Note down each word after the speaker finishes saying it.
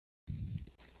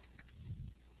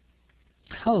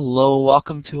Hello,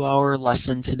 welcome to our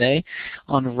lesson today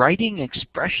on writing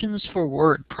expressions for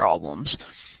word problems.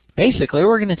 Basically,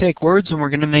 we're going to take words and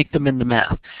we're going to make them into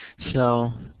math.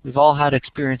 So we've all had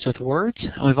experience with words,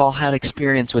 and we've all had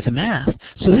experience with math.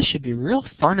 So this should be real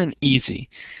fun and easy.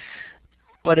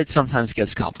 But it sometimes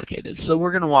gets complicated. So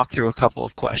we're going to walk through a couple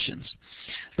of questions.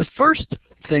 The first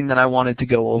thing that I wanted to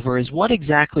go over is what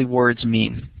exactly words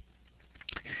mean.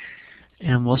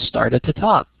 And we'll start at the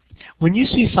top. When you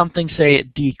see something say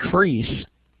decrease,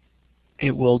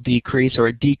 it will decrease, or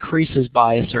it decreases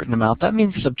by a certain amount. That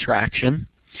means subtraction.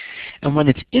 And when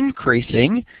it's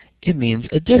increasing, it means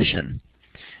addition.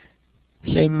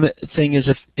 Same thing as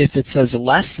if it says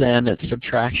less than, it's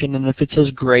subtraction, and if it says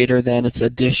greater than, it's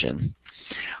addition.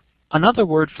 Another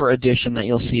word for addition that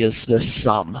you'll see is the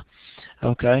sum.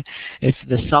 Okay? If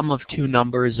the sum of two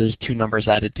numbers is two numbers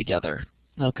added together.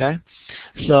 Okay,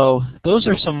 so those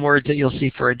are some words that you'll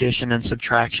see for addition and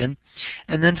subtraction.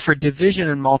 And then for division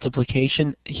and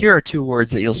multiplication, here are two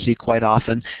words that you'll see quite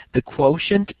often. The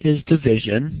quotient is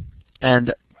division,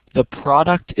 and the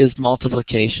product is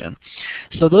multiplication.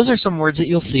 So those are some words that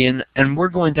you'll see, and we're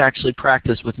going to actually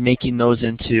practice with making those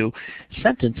into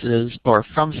sentences, or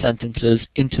from sentences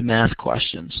into math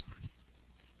questions.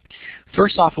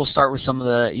 First off, we'll start with some of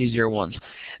the easier ones.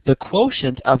 The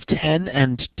quotient of 10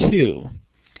 and 2.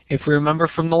 If we remember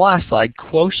from the last slide,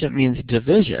 quotient means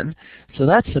division, so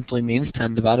that simply means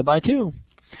 10 divided by 2.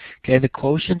 Okay, the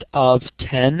quotient of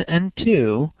 10 and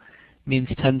 2 means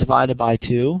 10 divided by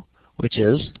 2, which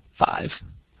is 5.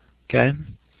 Okay.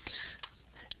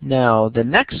 Now, the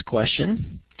next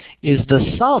question is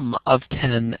the sum of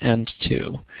 10 and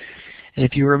 2. And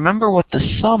if you remember what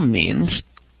the sum means,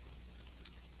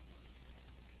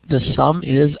 the sum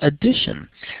is addition.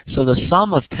 So the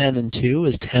sum of 10 and 2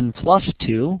 is 10 plus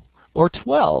 2, or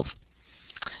 12.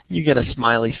 You get a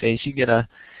smiley face. You get a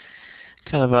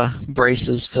kind of a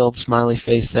braces-filled smiley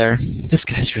face there. This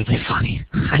guy's really funny.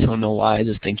 I don't know why. I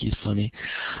just think he's funny.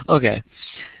 Okay.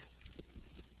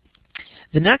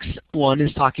 The next one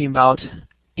is talking about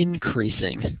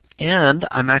increasing. And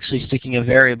I'm actually sticking a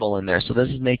variable in there. So this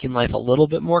is making life a little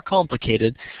bit more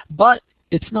complicated. But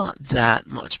it's not that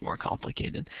much more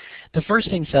complicated. The first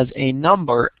thing says a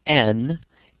number, n,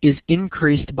 is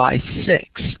increased by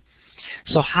 6.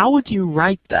 So how would you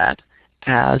write that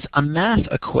as a math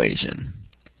equation?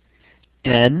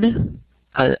 N,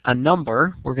 a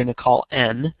number, we're going to call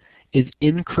n, is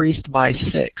increased by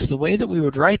 6. The way that we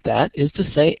would write that is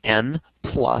to say n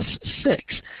plus 6.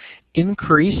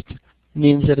 Increased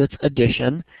means that it's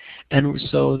addition. And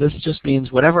so this just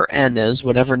means whatever n is,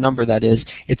 whatever number that is,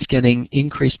 it's getting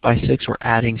increased by 6. We're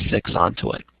adding 6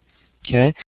 onto it.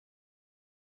 Okay?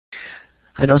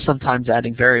 I know sometimes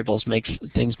adding variables makes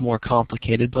things more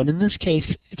complicated, but in this case,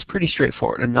 it's pretty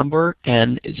straightforward. A number,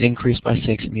 n, is increased by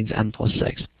 6. It means n plus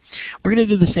 6. We're going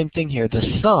to do the same thing here.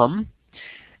 The sum,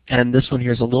 and this one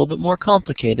here is a little bit more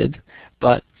complicated,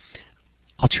 but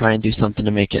I'll try and do something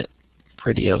to make it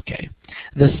pretty okay.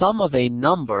 The sum of a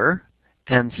number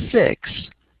and 6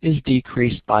 is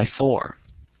decreased by 4.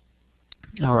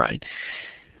 All right.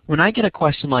 When I get a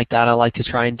question like that, I like to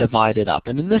try and divide it up.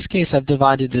 And in this case, I've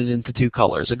divided it into two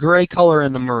colors, a gray color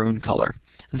and a maroon color.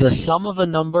 The sum of a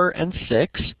number and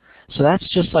 6, so that's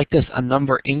just like this, a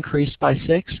number increased by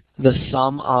 6. The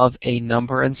sum of a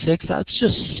number and 6, that's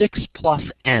just 6 plus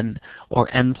n,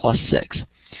 or n plus 6.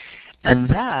 And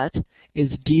that is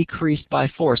decreased by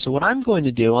 4. So what I'm going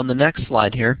to do on the next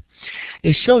slide here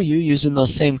is show you, using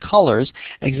those same colors,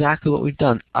 exactly what we've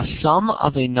done. A sum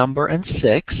of a number and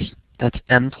 6, that's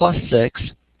n plus 6,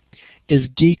 is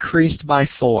decreased by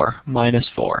 4, minus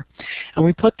 4. And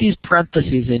we put these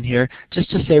parentheses in here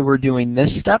just to say we're doing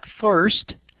this step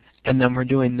first, and then we're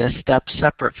doing this step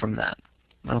separate from that.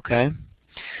 Okay?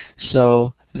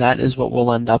 So that is what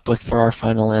we'll end up with for our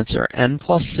final answer. N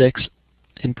plus 6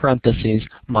 in parentheses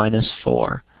minus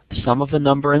 4. The sum of a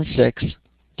number and 6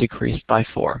 decreased by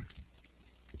 4.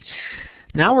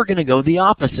 Now we're going to go the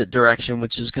opposite direction,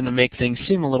 which is going to make things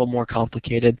seem a little more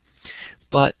complicated.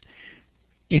 But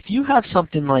if you have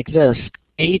something like this,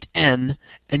 8n,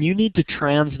 and you need to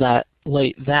translate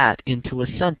that into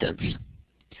a sentence,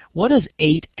 what does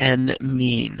 8n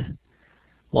mean?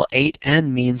 Well,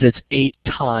 8n means it's 8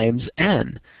 times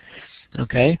n,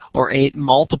 okay? Or 8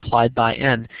 multiplied by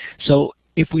n. So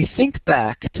if we think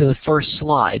back to the first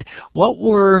slide, what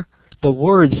were the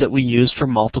words that we used for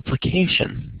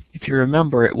multiplication? If you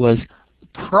remember, it was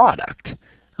product.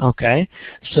 Okay,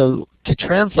 so to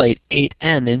translate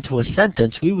 8n into a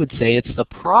sentence, we would say it's the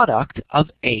product of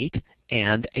 8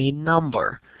 and a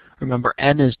number. Remember,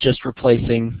 n is just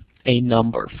replacing a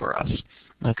number for us.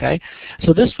 Okay,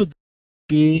 so this would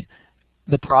be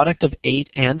the product of 8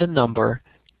 and a number,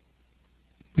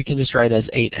 we can just write as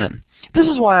 8n. This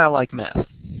is why I like math.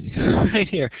 Right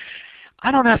here.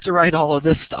 I don't have to write all of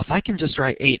this stuff. I can just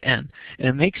write 8n, and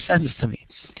it makes sense to me.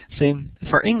 See,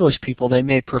 for English people, they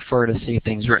may prefer to see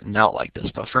things written out like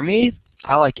this, but for me,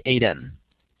 I like 8n.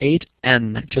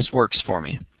 8n just works for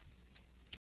me.